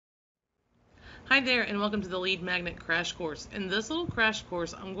Hi there, and welcome to the Lead Magnet Crash Course. In this little crash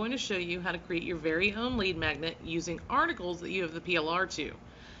course, I'm going to show you how to create your very own lead magnet using articles that you have the PLR to.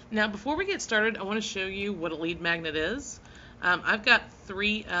 Now, before we get started, I want to show you what a lead magnet is. I've got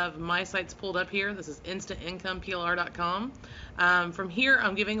 3 of my sites pulled up here. This is instantincomeplr.com. From here,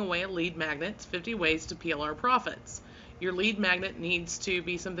 I'm giving away a lead magnet. It's 50 ways to PLR profits. Your lead magnet needs to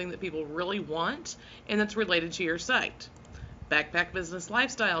be something that people really want and that's related to your site.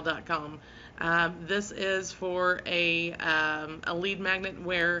 Backpackbusinesslifestyle.com. This is for a lead magnet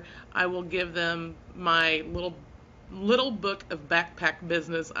where I will give them my little book of backpack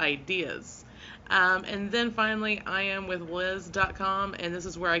business ideas. And then finally, I am with Liz.com, and this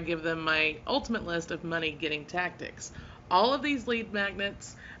is where I give them my ultimate list of money getting tactics. All of these lead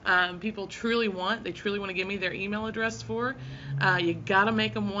magnets people truly want. They truly want to give me their email address for. You gotta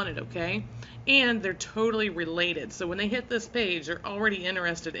make them want it, okay? And they're totally related. So when they hit this page, they're already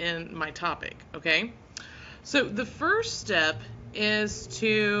interested in my topic, okay? So the first step is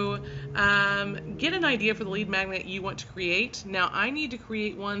to get an idea for the lead magnet you want to create. Now, I need to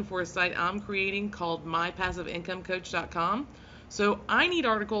create one for a site I'm creating called mypassiveincomecoach.com. So I need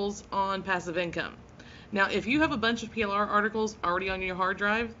articles on passive income. Now, if you have a bunch of PLR articles already on your hard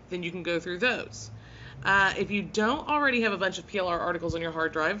drive, then you can go through those. If you don't already have a bunch of PLR articles on your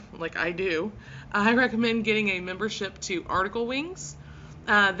hard drive, like I do, I recommend getting a membership to Article Wings.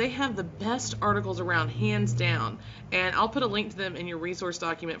 They have the best articles around, hands down, and I'll put a link to them in your resource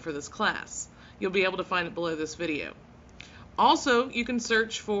document for this class. You'll be able to find it below this video. Also, you can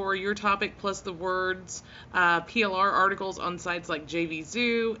search for your topic plus the words PLR articles on sites like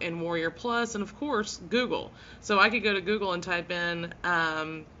JVZoo and Warrior Plus, and of course, Google. So I could go to Google and type in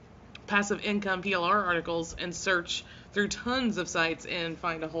passive income PLR articles and search through tons of sites and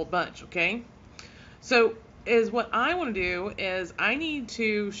find a whole bunch, okay? So what I want to do is I need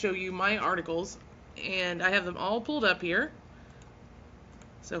to show you my articles, and I have them all pulled up here.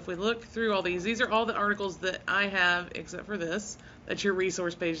 So if we look through all these are all the articles that I have, except for this. That's your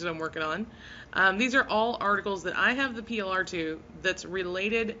resource page that I'm working on. These are all articles that I have the PLR to that's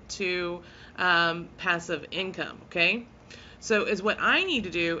related to passive income, okay? So what I need to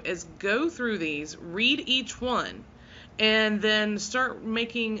do is go through these, read each one, and then start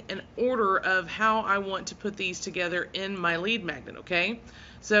making an order of how I want to put these together in my lead magnet, okay?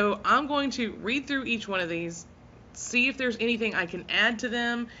 So I'm going to read through each one of these, see if there's anything I can add to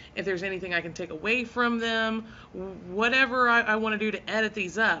them, if there's anything I can take away from them, whatever I want to do to edit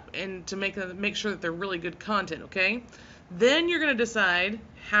these up and to make sure that they're really good content, okay? Then you're going to decide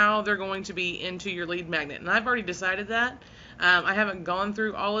how they're going to be into your lead magnet. And I've already decided that. I haven't gone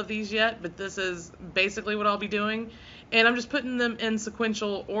through all of these yet, but this is basically what I'll be doing. And I'm just putting them in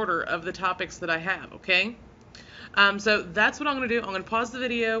sequential order of the topics that I have, okay? So that's what I'm going to do. I'm going to pause the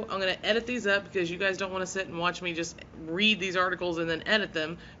video. I'm going to edit these up because you guys don't want to sit and watch me just read these articles and then edit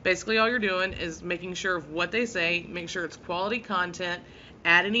them. Basically, all you're doing is making sure of what they say, make sure it's quality content,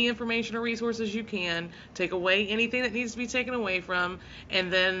 add any information or resources you can, take away anything that needs to be taken away from,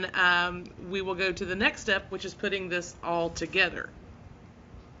 and then we will go to the next step, which is putting this all together.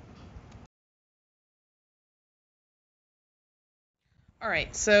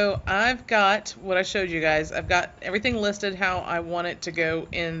 Alright, so I've got what I showed you guys. I've got everything listed how I want it to go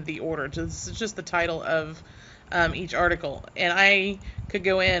in the order. This is just the title of each article. And I could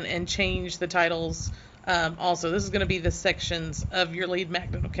go in and change the titles also. This is going to be the sections of your lead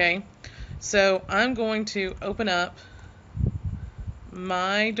magnet, okay? So I'm going to open up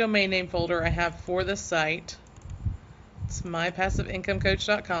my domain name folder I have for this site. It's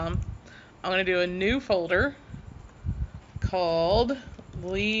mypassiveincomecoach.com. I'm going to do a new folder called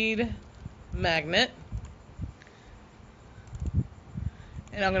lead magnet,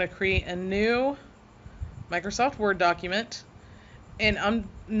 and I'm going to create a new Microsoft Word document, and I'm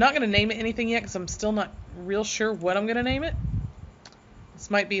not going to name it anything yet because I'm still not real sure what I'm going to name it.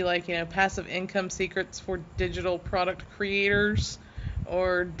 This might be like, passive income secrets for digital product creators,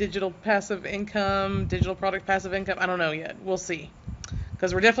 or digital passive income, digital product passive income. I don't know yet. We'll see,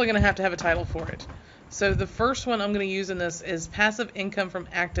 because we're definitely going to have a title for it. So the first one I'm going to use in this is passive income from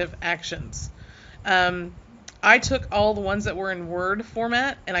active actions. I took all the ones that were in Word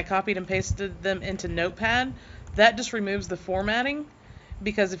format and I copied and pasted them into Notepad. That just removes the formatting,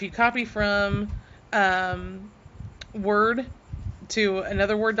 because if you copy from Word to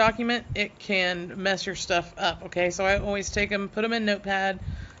another Word document, it can mess your stuff up, okay? So I always take them, put them in Notepad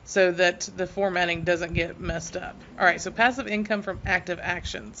so that the formatting doesn't get messed up. All right, so passive income from active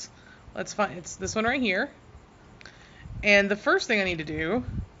actions. Let's find, it's this one right here. And the first thing I need to do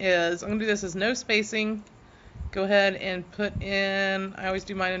is, I'm going to do this as no spacing. Go ahead and put in, I always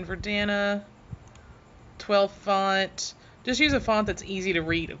do mine in Verdana. 12 font. Just use a font that's easy to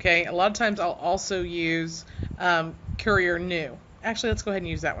read, okay? A lot of times I'll also use Courier New. Actually, let's go ahead and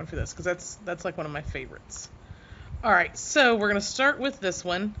use that one for this, because that's like one of my favorites. Alright, so we're going to start with this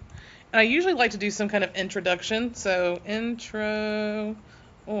one. And I usually like to do some kind of introduction. So, intro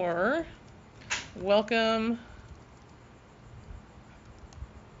or welcome.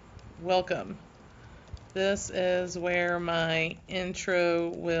 Welcome. This is where my intro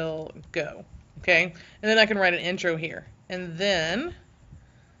will go. Okay? And then I can write an intro here. And then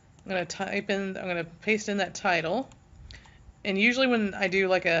I'm going to paste in that title. And usually when I do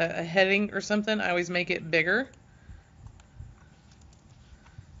like a heading or something, I always make it bigger.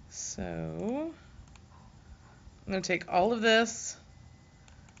 So I'm going to take all of this,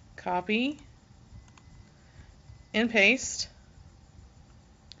 copy, and paste.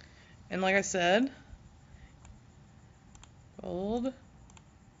 And like I said, bold. I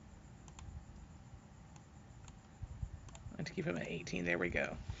have to keep them at 18. There we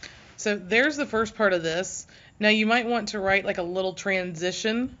go. So there's the first part of this. Now you might want to write like a little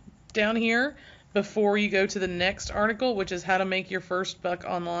transition down here before you go to the next article, which is how to make your first buck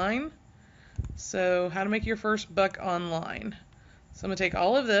online. So how to make your first buck online. So I'm going to take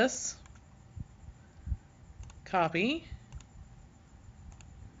all of this, copy,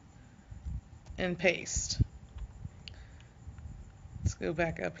 and paste. Let's go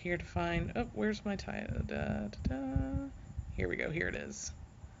back up here to find, oh, where's my title? Here we go, here it is.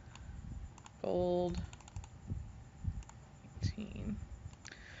 Bold, 18.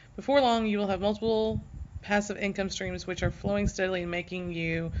 Before long, you will have multiple passive income streams which are flowing steadily and making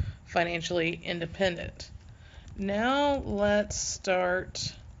you financially independent. Now let's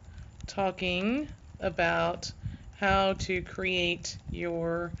start talking about how to create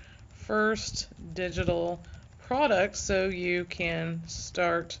your first digital product so you can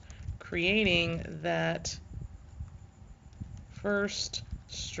start creating that first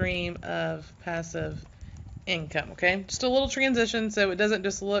stream of passive income. Okay, just a little transition so it doesn't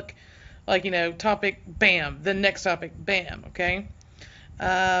just look like, you know, topic, bam, the next topic, bam. Okay,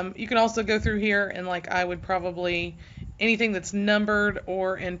 you can also go through here and, like, I would probably, anything that's numbered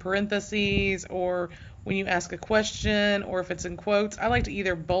or in parentheses, or when you ask a question, or if it's in quotes, I like to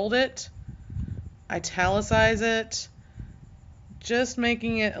either bold it, italicize it, just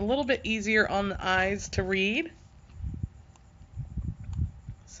making it a little bit easier on the eyes to read.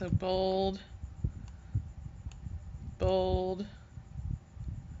 So bold, bold,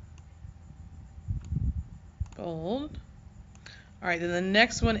 bold. All right, then the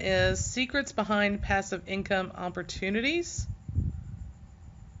next one is secrets behind passive income opportunities.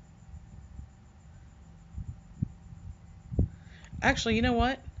 Actually, you know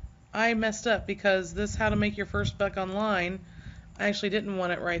what? I messed up, because this how to make your first buck online, I actually didn't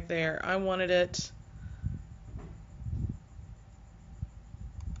want it right there. I wanted it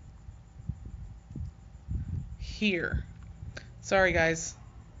here. Sorry guys.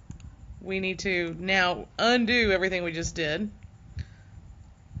 We need to now undo everything we just did.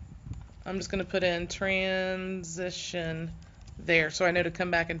 I'm just going to put in transition there so I know to come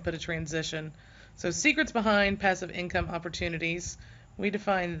back and put a transition. So secrets behind passive income opportunities. We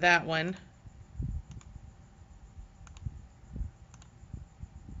define that one.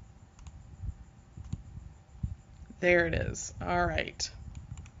 There it is. All right.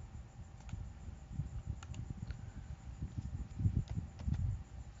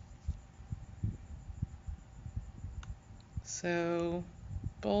 So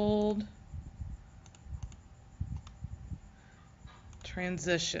bold,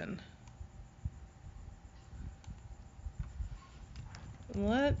 transition.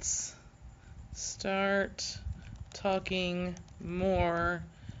 Let's start talking more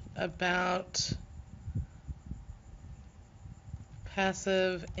about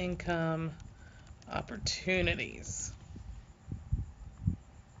passive income opportunities.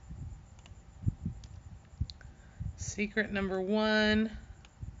 Secret number one,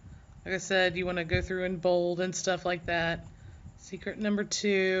 like I said, you want to go through in bold and stuff like that. Secret number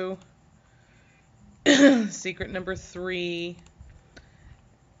two, secret number three.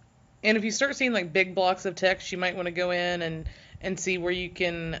 And if you start seeing like big blocks of text, you might want to go in and see where you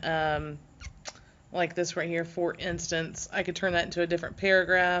can, like this right here, for instance, I could turn that into a different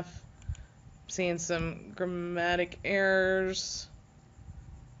paragraph. Seeing some grammatic errors,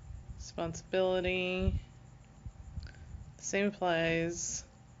 responsibility, same applies.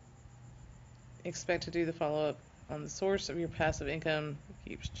 Expect to do the follow-up on the source of your passive income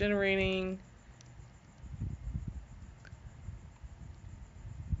keeps generating.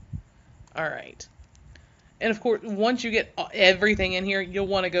 All right. And of course, once you get everything in here, you'll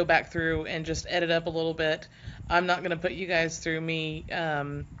want to go back through and just edit up a little bit. I'm not going to put you guys through me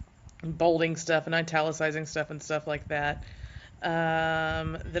bolding stuff and italicizing stuff and stuff like that.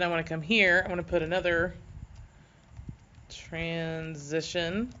 Then I want to come here. I want to put another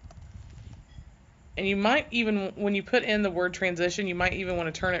transition. And you might even, when you put in the word transition, you might even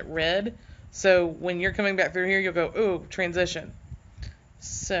want to turn it red. So when you're coming back through here, you'll go, oh, transition.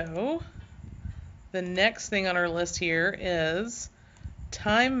 So the next thing on our list here is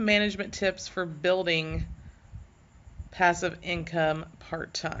time management tips for building passive income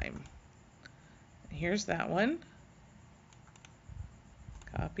part-time. Here's that one.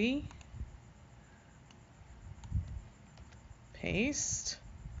 Copy. Paste.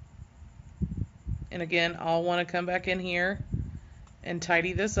 And again, I'll want to come back in here and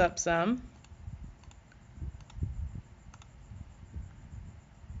tidy this up some.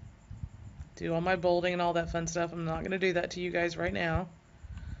 Do all my bolding and all that fun stuff. I'm not going to do that to you guys right now.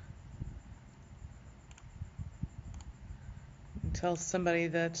 Tell somebody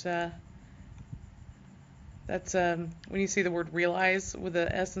that that's when you see the word realize with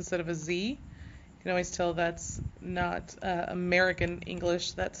a S instead of a Z, you can always tell that's not American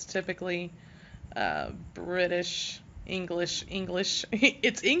English. That's typically British English.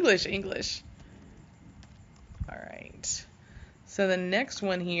 It's English. All right. So the next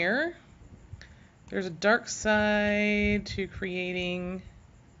one here, there's a dark side to creating.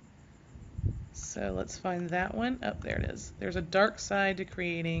 So let's find that one. Oh, there it is. There's a dark side to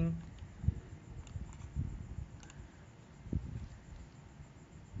creating.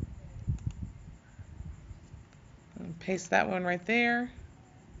 And paste that one right there.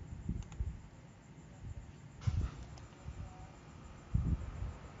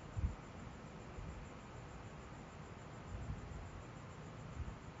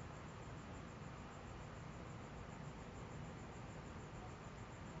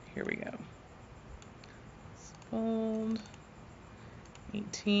 Here we go. Bold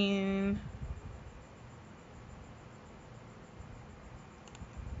 18.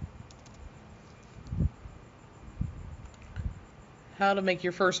 How to make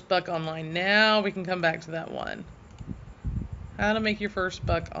your first buck online. Now we can come back to that one. How to make your first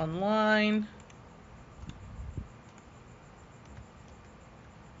buck online.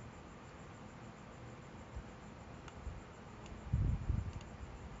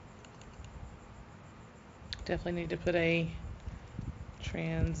 Definitely need to put a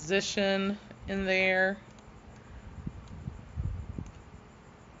transition in there.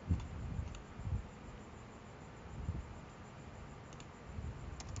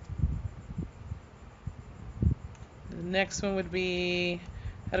 The next one would be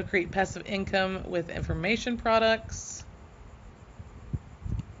how to create passive income with information products.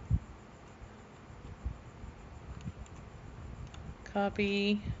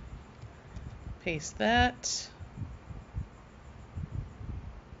 Copy. Paste that.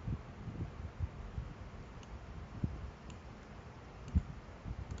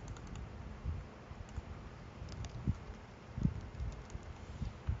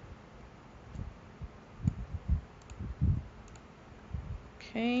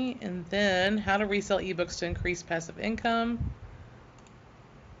 Okay, and then how to resell ebooks to increase passive income.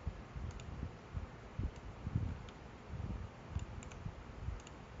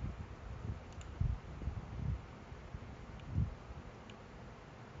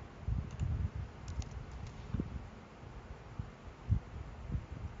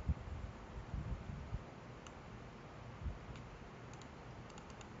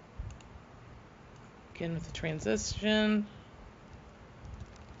 Again with the transition.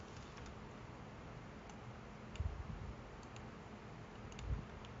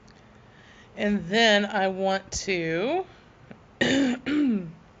 And then I want to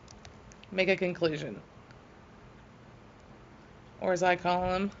make a conclusion. Or as I call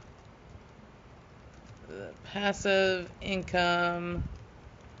them, the passive income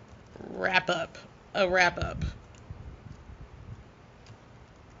wrap-up. A wrap-up.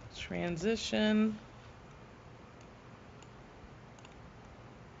 Transition.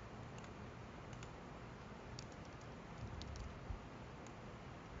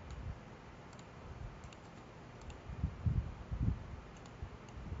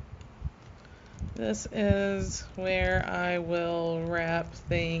 This is where I will wrap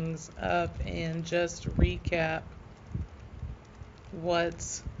things up and just recap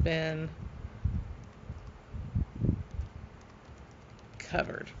what's been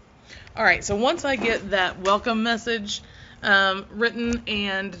covered. All right, so once I get that welcome message written,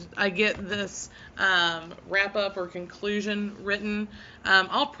 and I get this wrap up or conclusion written,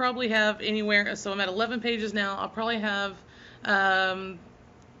 I'll probably have anywhere, so I'm at 11 pages now, I'll probably have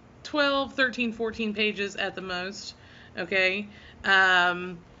 12, 13, 14 pages at the most, okay?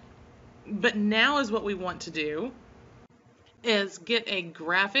 But now is what we want to do, is get a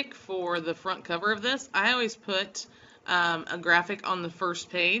graphic for the front cover of this. I always put a graphic on the first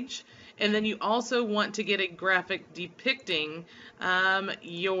page, and then you also want to get a graphic depicting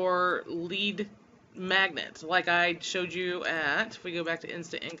your lead magnet, like I showed you at, if we go back to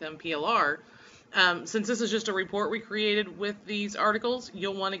Instant Income PLR. Since this is just a report we created with these articles,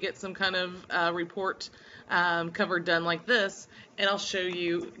 you'll want to get some kind of report cover done like this, and I'll show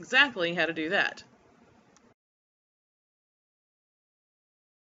you exactly how to do that.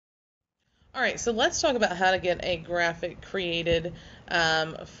 All right, so let's talk about how to get a graphic created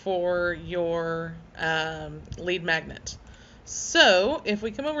for your lead magnet. So if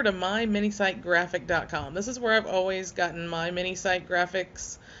we come over to myminisitegraphic.com, this is where I've always gotten my mini site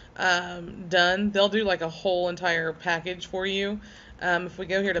graphics done. They'll do like a whole entire package for you. If we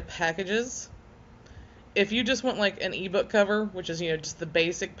go here to packages, if you just want like an ebook cover, which is, just the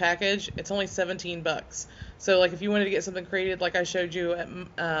basic package, it's only 17 bucks. So like if you wanted to get something created like I showed you at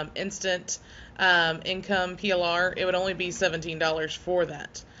Instant Income PLR, it would only be $17 for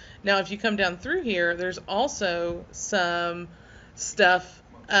that. Now if you come down through here, there's also some stuff,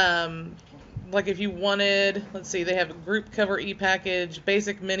 like if you wanted, let's see, they have a group cover e-package,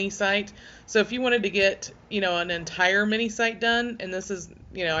 basic mini site. So if you wanted to get, an entire mini site done, and this is,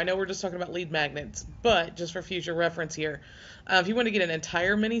 I know we're just talking about lead magnets, but just for future reference here, if you want to get an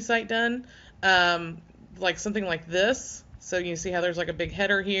entire mini site done, like something like this, so you see how there's like a big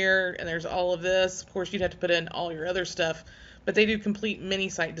header here, and there's all of this. Of course, you'd have to put in all your other stuff, but they do complete mini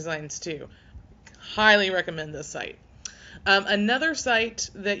site designs too. Highly recommend this site. Another site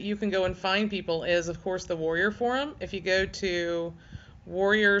that you can go and find people is, of course, the Warrior Forum. If you go to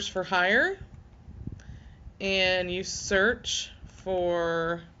Warriors for Hire and you search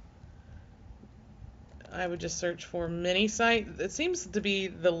for, I would just search for mini site. It seems to be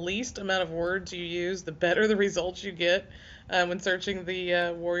the least amount of words you use, the better the results you get when searching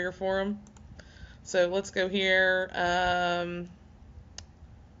the Warrior Forum. So let's go here.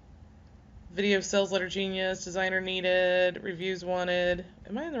 Video sales letter genius, designer needed, reviews wanted.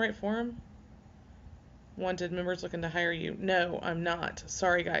 Am I in the right forum? Wanted, members looking to hire you. No, I'm not.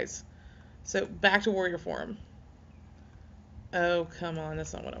 Sorry, guys. So back to Warrior Forum. Oh, come on.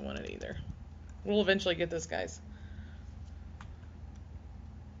 That's not what I wanted either. We'll eventually get this, guys.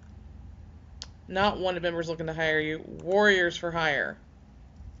 Not wanted members looking to hire you. Warriors for hire.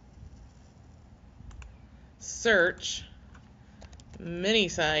 Search. Mini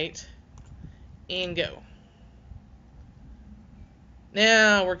site. And go.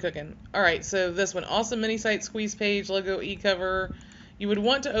 Now we're cooking. All right, so this one, awesome mini site squeeze page, logo, e-cover. You would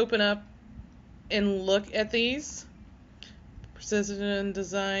want to open up and look at these. Precision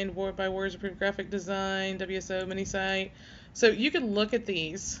design, word by words, approved graphic design, WSO mini site. So you can look at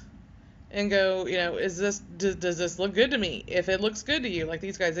these and go, does this look good to me? If it looks good to you, like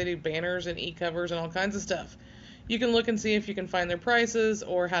these guys, they do banners and e-covers and all kinds of stuff. You can look and see if you can find their prices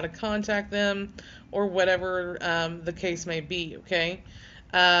or how to contact them or whatever the case may be, okay?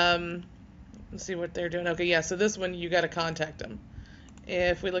 Let's see what they're doing. Okay, yeah, so this one, you got to contact them.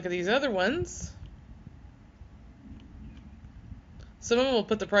 If we look at these other ones, some of them will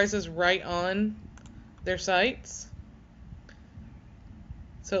put the prices right on their sites.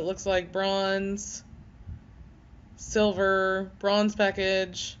 So it looks like bronze, silver, bronze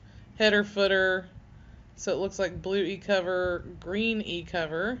package, header, footer. So it looks like blue e-cover, green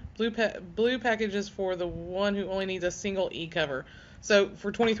e-cover. Blue packages for the one who only needs a single e-cover. So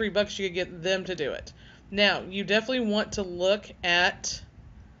for 23 bucks, you could get them to do it. Now, you definitely want to look at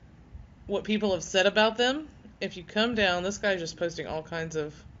what people have said about them. If you come down, this guy's just posting all kinds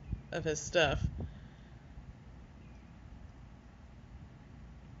of his stuff.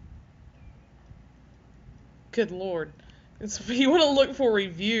 Good Lord. You want to look for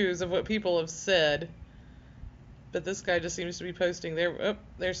reviews of what people have said. But this guy just seems to be posting there. Oh,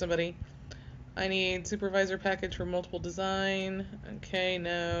 there's somebody. I need supervisor package for multiple design. Okay,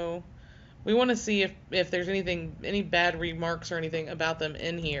 no. We want to see if there's any bad remarks or anything about them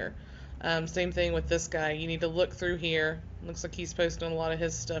in here. Same thing with this guy. You need to look through here. Looks like he's posting a lot of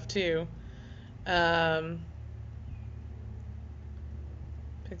his stuff too. Pixel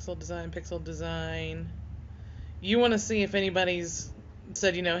design. You want to see if anybody's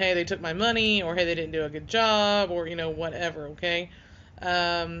said, hey, they took my money, or hey, they didn't do a good job, or, whatever, okay?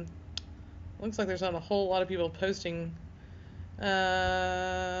 Looks like there's not a whole lot of people posting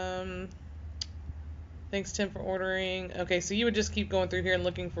Thanks, Tim, for ordering. Okay, so you would just keep going through here and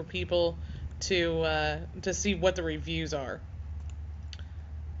looking for people to see what the reviews are.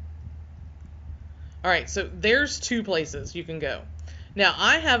 All right, so there's two places you can go. Now,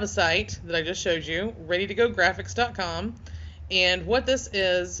 I have a site that I just showed you, readytogographics.com, and what this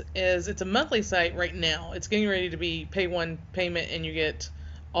is it's a monthly site right now. It's getting ready to be pay one payment and you get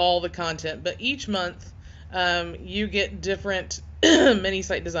all the content, but each month you get different mini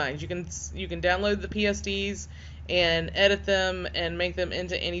site designs. You can download the PSDs and edit them and make them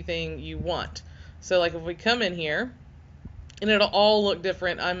into anything you want. So like if we come in here, and it'll all look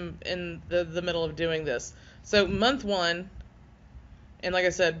different. I'm in the middle of doing this. So month one, and like I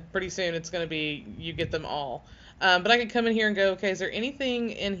said, pretty soon it's going to be, you get them all. But I can come in here and go, okay, is there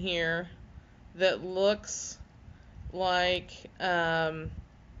anything in here that looks like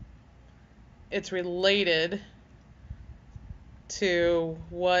it's related to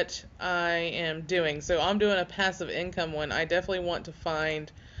what I am doing? So I'm doing a passive income one. I definitely want to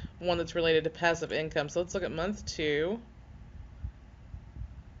find one that's related to passive income. So let's look at month 2.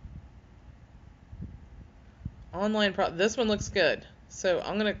 Online this one looks good. So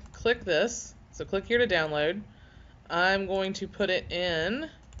I'm going to click this. So click here to download. I'm going to put it in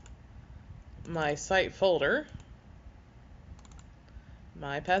my site folder,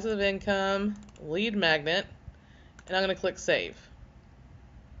 my passive income, lead magnet, and I'm going to click save.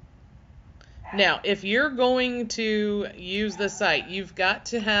 Now, if you're going to use this site, you've got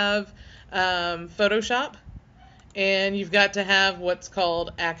to have Photoshop, and you've got to have what's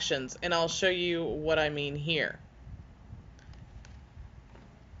called actions, and I'll show you what I mean here.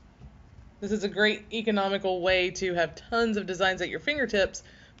 This is a great economical way to have tons of designs at your fingertips,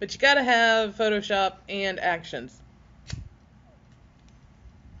 but you got to have Photoshop and actions.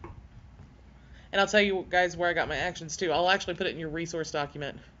 And I'll tell you guys where I got my actions too. I'll actually put it in your resource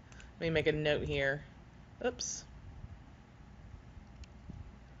document. Let me make a note here. Oops.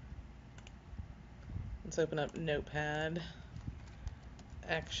 Let's open up Notepad.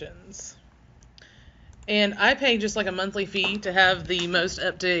 Actions. And I pay just like a monthly fee to have the most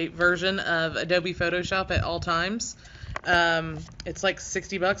up-to-date version of Adobe Photoshop at all times. It's like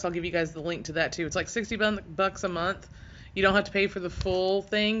 $60. I'll give you guys the link to that too. It's like $60 a month. You don't have to pay for the full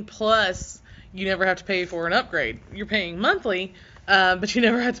thing. Plus, you never have to pay for an upgrade. You're paying monthly, but you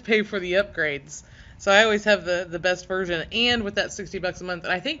never have to pay for the upgrades. So I always have the best version. And with that $60 a month,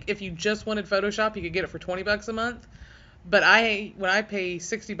 and I think if you just wanted Photoshop, you could get it for $20 a month. But when I pay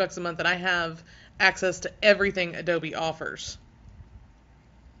 $60 a month, and I have access to everything Adobe offers.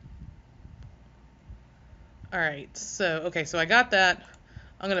 Alright, so I got that.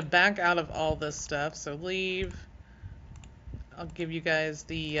 I'm going to back out of all this stuff. So leave. I'll give you guys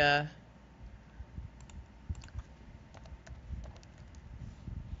the I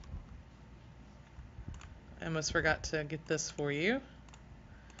almost forgot to get this for you.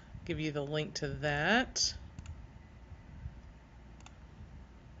 Give you the link to that.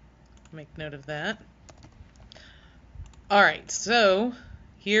 Make note of that. Alright, so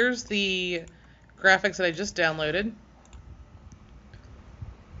here's the graphics that I just downloaded.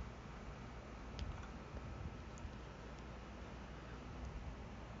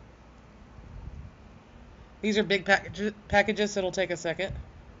 These are big packages, so it'll take a second.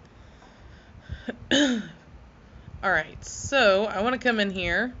 Alright, so I want to come in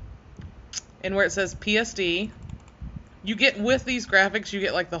here, and where it says PSD, you get, with these graphics, you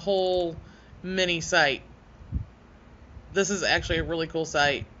get like the whole mini site. This is actually a really cool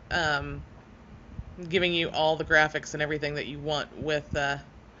site, giving you all the graphics and everything that you want with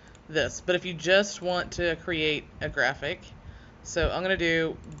this. But if you just want to create a graphic, so I'm going to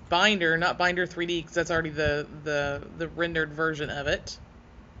do Binder, not Binder 3D, because that's already the rendered version of it.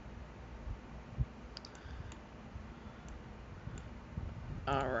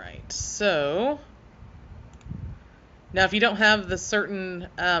 Alright, so now if you don't have the certain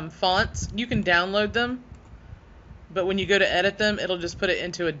fonts, you can download them, but when you go to edit them, it'll just put it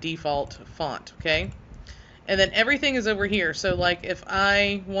into a default font, okay? And then everything is over here. So like if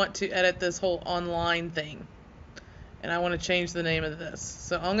I want to edit this whole online thing, and I want to change the name of this,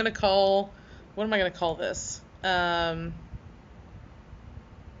 so I'm going to call, what am I going to call this?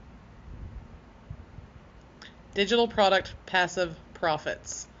 Digital Product Passive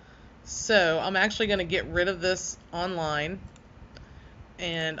Profits. So I'm actually going to get rid of this online,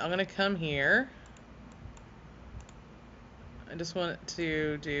 and I'm going to come here. I just want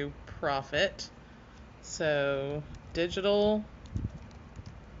to do profit. So digital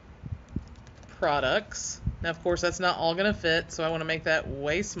products. Now, of course, that's not all going to fit, so I want to make that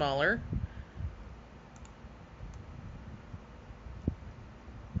way smaller.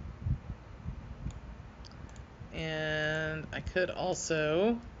 I could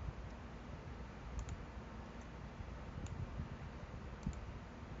also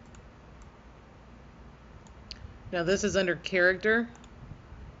now this is under character.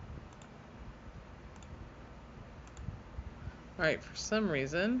 Alright, for some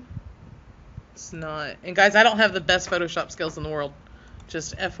reason it's not. And guys, I don't have the best Photoshop skills in the world.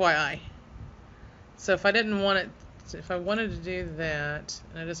 Just FYI. So if I didn't want it, if I wanted to do that,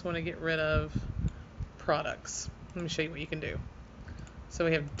 and I just want to get rid of products, let me show you what you can do. So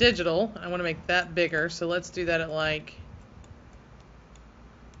we have digital. I want to make that bigger, so let's do that at like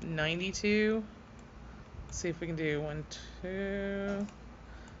 92. Let's see if we can do 1, 2,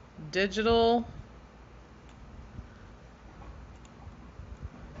 digital,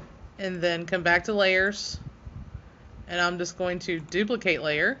 and then come back to layers, and I'm just going to duplicate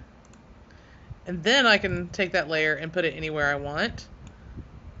layer, and then I can take that layer and put it anywhere I want.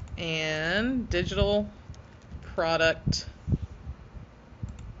 And digital product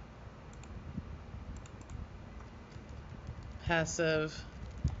passive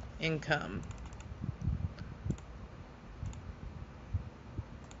income.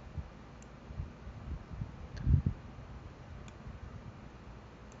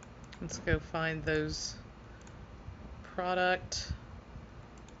 Let's go find those product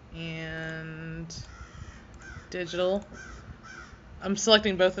and digital. I'm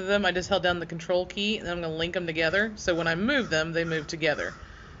selecting both of them. I just held down the control key and then I'm going to link them together. So when I move them, they move together.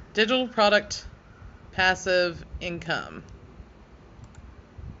 Digital product passive income.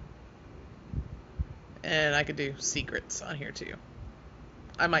 And I could do secrets on here too.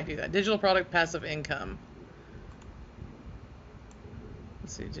 I might do that. Digital product passive income.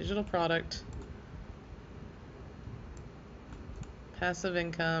 Let's see, digital product passive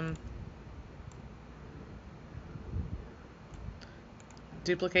income.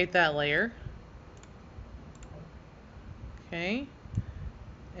 Duplicate that layer. Okay.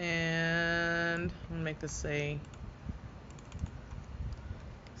 And I'm going to make this say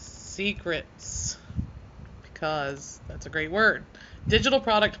secrets, because that's a great word. Digital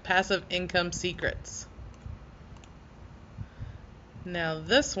product passive income secrets. Now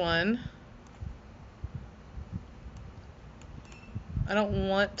this one, I don't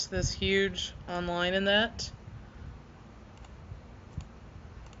want this huge online in that.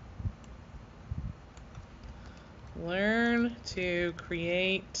 Learn to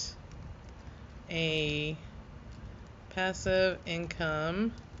create a passive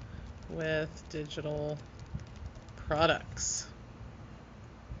income with digital products.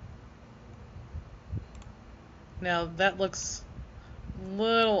 Now that looks a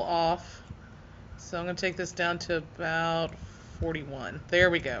little off, so I'm going to take this down to about 41. There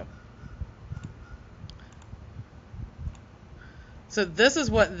we go. So this is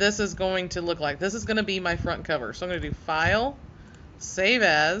what this is going to look like. This is going to be my front cover. So I'm going to do File, Save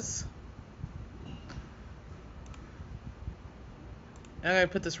As. I'm going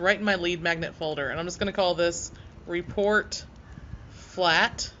to put this right in my lead magnet folder, and I'm just going to call this Report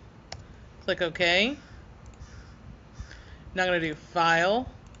Flat. Click OK. Now I'm going to do File,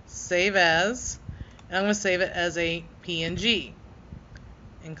 Save As, and I'm going to save it as a PNG.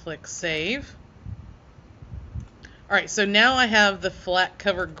 And click Save. Alright, so now I have the flat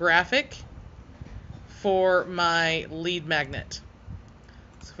cover graphic for my lead magnet.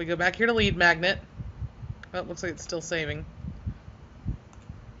 So if we go back here to lead magnet, oh, it looks like it's still saving.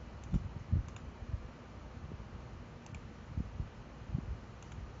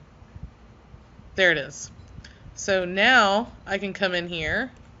 There it is. So now I can come in here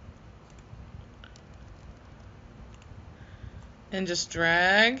and just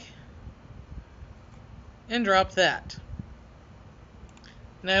drag and drop that.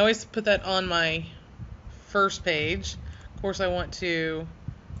 And I always put that on my first page. Of course, I want to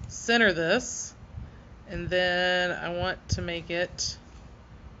center this, and then I want to make it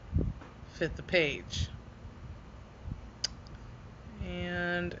fit the page.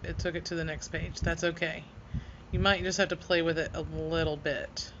 And it took it to the next page. That's okay. You might just have to play with it a little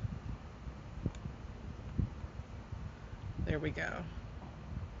bit. There we go.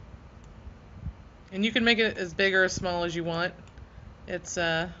 And you can make it as big or as small as you want. It's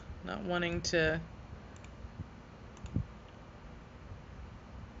not wanting to.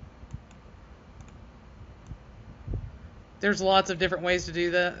 There's lots of different ways to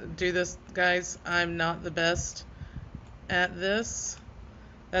do this, guys. I'm not the best at this.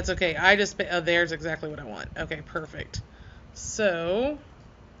 That's okay. I just there's exactly what I want. Okay, perfect. So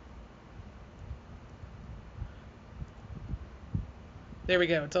there we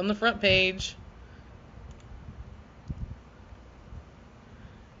go. It's on the front page.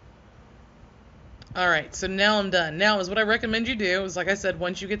 Alright, so now I'm done. Now is what I recommend you do is, like I said,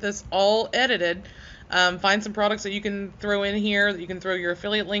 once you get this all edited, find some products that you can throw in here, that you can throw your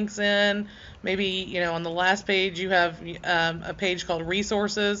affiliate links in. Maybe, you know, on the last page you have a page called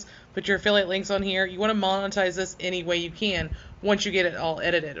resources. Put your affiliate links on here. You want to monetize this any way you can once you get it all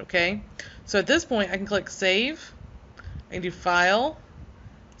edited, okay? So at this point I can click save. I can do file,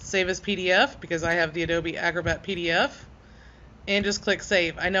 save as PDF because I have the Adobe Acrobat PDF, and just click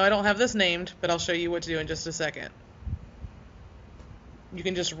save. I know I don't have this named, but I'll show you what to do in just a second. You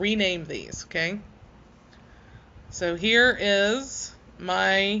can just rename these, okay? So here is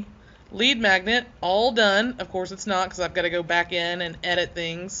my lead magnet all done. Of course it's not, because I've got to go back in and edit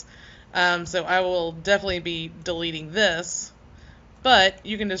things. So I will definitely be deleting this, but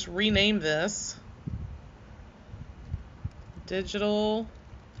you can just rename this digital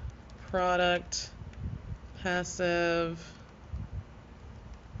product passive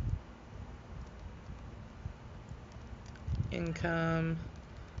income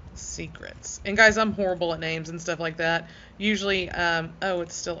secrets. And guys, I'm horrible at names and stuff like that. Usually, oh,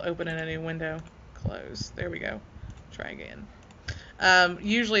 it's still open in a new window. Close. There we go. Try again.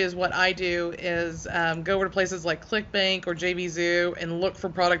 Usually is what I do is go over to places like ClickBank or JVZoo and look for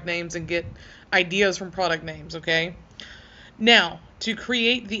product names and get ideas from product names, okay? Now, to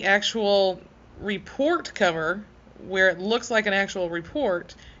create the actual report cover where it looks like an actual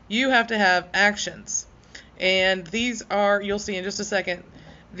report, you have to have actions. And these are, you'll see in just a second,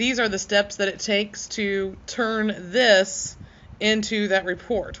 these are the steps that it takes to turn this into that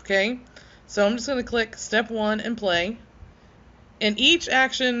report, okay? So I'm just going to click step 1 and play. And each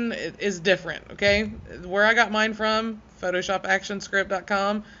action is different, okay? Where I got mine from,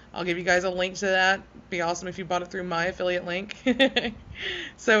 photoshopactionscript.com. I'll give you guys a link to that. It'd be awesome if you bought it through my affiliate link.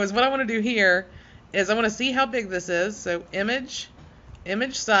 So is what I want to do here is I want to see how big this is. So image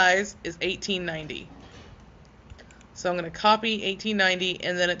size is 1890. So I'm going to copy 1890,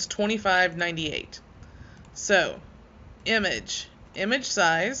 and then it's 2598. So image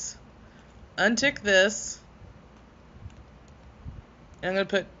size, untick this, and I'm going to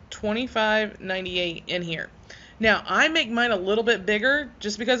put 2598 in here. Now I make mine a little bit bigger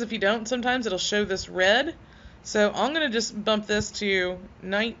just because if you don't, sometimes it'll show this red. So I'm going to just bump this to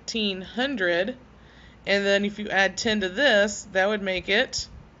 1900, and then if you add 10 to this, that would make it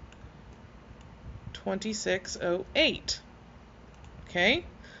 2608. Okay,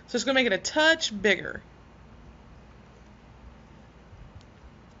 so it's going to make it a touch bigger.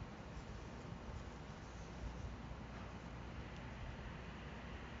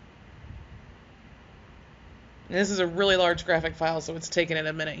 And this is a really large graphic file, so it's taking it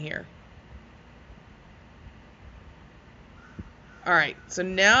a minute here. Alright, so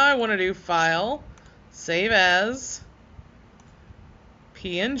now I want to do File, Save As,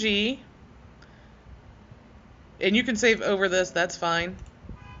 PNG, and you can save over this, that's fine.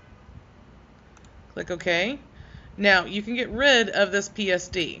 Click OK. Now you can get rid of this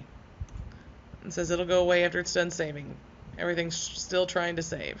PSD. It says it'll go away after it's done saving. Everything's still trying to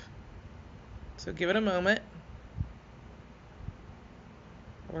save. So give it a moment.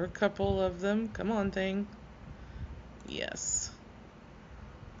 Or a couple of them. Come on, thing. Yes.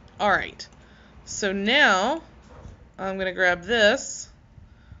 Alright. So now I'm going to grab this,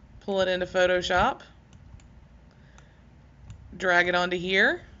 pull it into Photoshop, drag it onto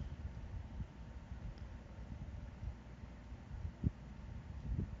here,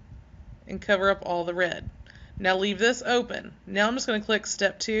 and cover up all the red. Now leave this open. Now I'm just going to click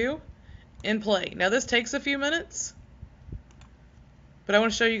step 2 and play. Now this takes a few minutes, but I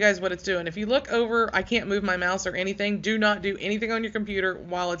want to show you guys what it's doing. If you look over, I can't move my mouse or anything. Do not do anything on your computer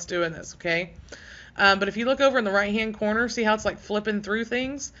while it's doing this, okay? But if you look over in the right hand corner, see how it's like flipping through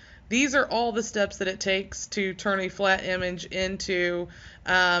things? These are all the steps that it takes to turn a flat image into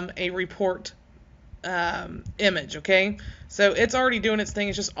a report image, okay? So it's already doing its thing.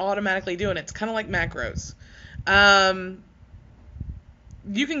 It's just automatically doing it. It's kind of like macros.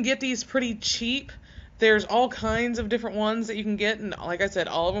 You can get these pretty cheap. There's all kinds of different ones that you can get, and like I said,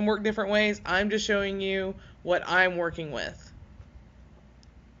 all of them work different ways. I'm just showing you what I'm working with.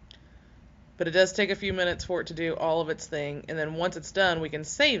 But it does take a few minutes for it to do all of its thing, and then once it's done, we can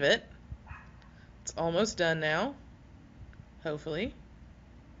save it. It's almost done now, hopefully.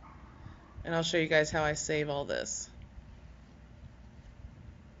 And I'll show you guys how I save all this.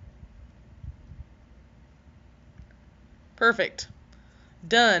 Perfect.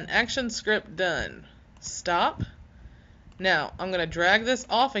 Done. Action script done. Stop. Now, I'm going to drag this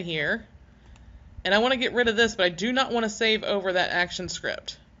off of here, and I want to get rid of this, but I do not want to save over that action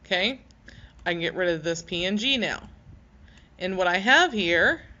script. Okay? I can get rid of this PNG now. And what I have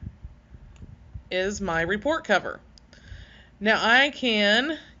here is my report cover. Now I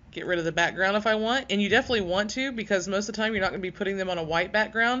can get rid of the background if I want, and you definitely want to, because most of the time you're not going to be putting them on a white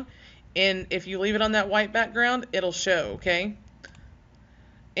background, and if you leave it on that white background, it'll show, okay?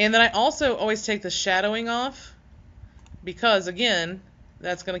 And then I also always take the shadowing off, because again,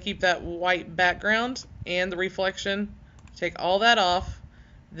 that's going to keep that white background and the reflection. Take all that off,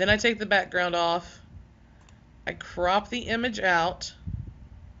 then I take the background off, I crop the image out,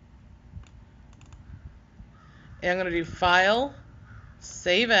 and I'm going to do File,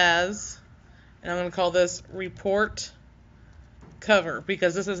 Save As, and I'm going to call this Report Cover,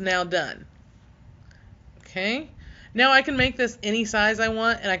 because this is now done. Okay, now I can make this any size I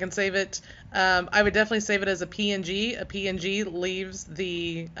want, and I can save it. I would definitely save it as a PNG. A PNG leaves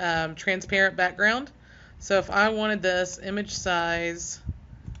the transparent background. So if I wanted this image size,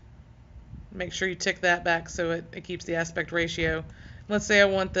 make sure you tick that back so it keeps the aspect ratio. Let's say I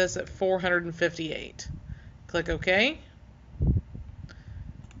want this at 458. Click OK.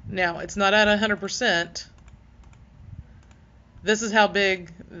 Now it's not at 100%. This is how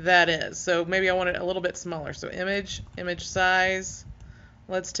big that is. So maybe I want it a little bit smaller. So image size,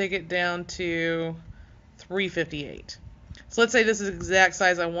 let's take it down to 358. So let's say this is the exact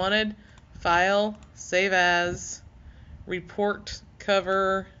size I wanted. File, Save As, Report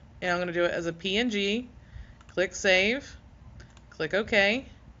Cover, and I'm going to do it as a PNG. Click Save. Click OK.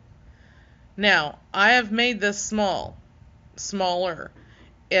 Now, I have made this smaller.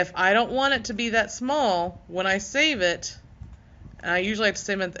 If I don't want it to be that small, when I save it, and I usually have to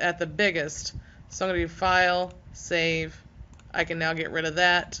save it at the biggest, so I'm going to do File, Save. I can now get rid of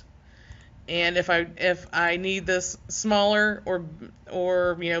that. And if I need this smaller or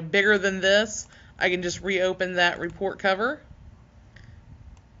bigger than this, I can just reopen that report cover.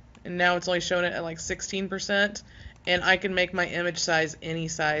 And now it's only showing it at like 16%, and I can make my image size any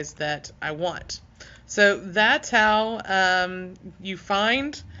size that I want. So that's how you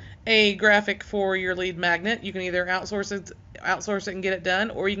find a graphic for your lead magnet. You can either outsource it and get it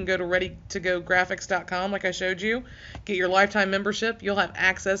done, or you can go to readytogographics.com like I showed you. Get your lifetime membership. You'll have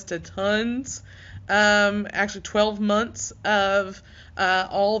access to tons, actually 12 months of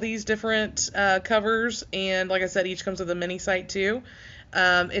all these different covers, and like I said, each comes with a mini site too.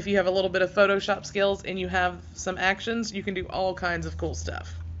 If you have a little bit of Photoshop skills and you have some actions, you can do all kinds of cool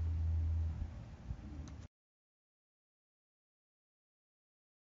stuff.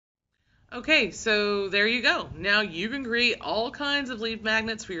 Okay, so there you go. Now you can create all kinds of lead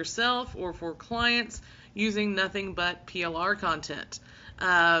magnets for yourself or for clients using nothing but PLR content.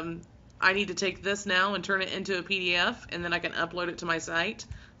 I need to take this now and turn it into a PDF, and then I can upload it to my site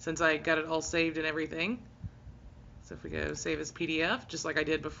since I got it all saved and everything. So if we go save as PDF, just like I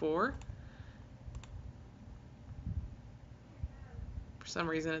did before. For some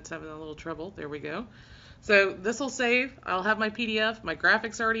reason it's having a little trouble. There we go. So this will save. I'll have my PDF. My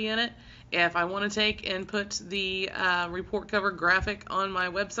graphic's already in it. If I want to take and put the report cover graphic on my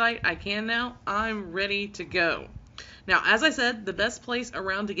website, I can now. I'm ready to go. Now, as I said, the best place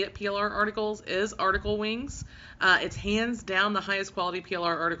around to get PLR articles is Article Wings. It's hands down the highest quality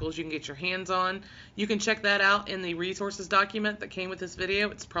PLR articles you can get your hands on. You can check that out in the resources document that came with this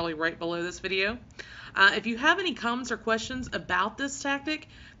video. It's probably right below this video. If you have any comments or questions about this tactic,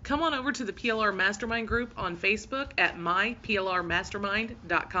 come on over to the PLR Mastermind group on Facebook at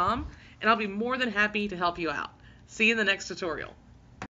myplrmastermind.com, and I'll be more than happy to help you out. See you in the next tutorial.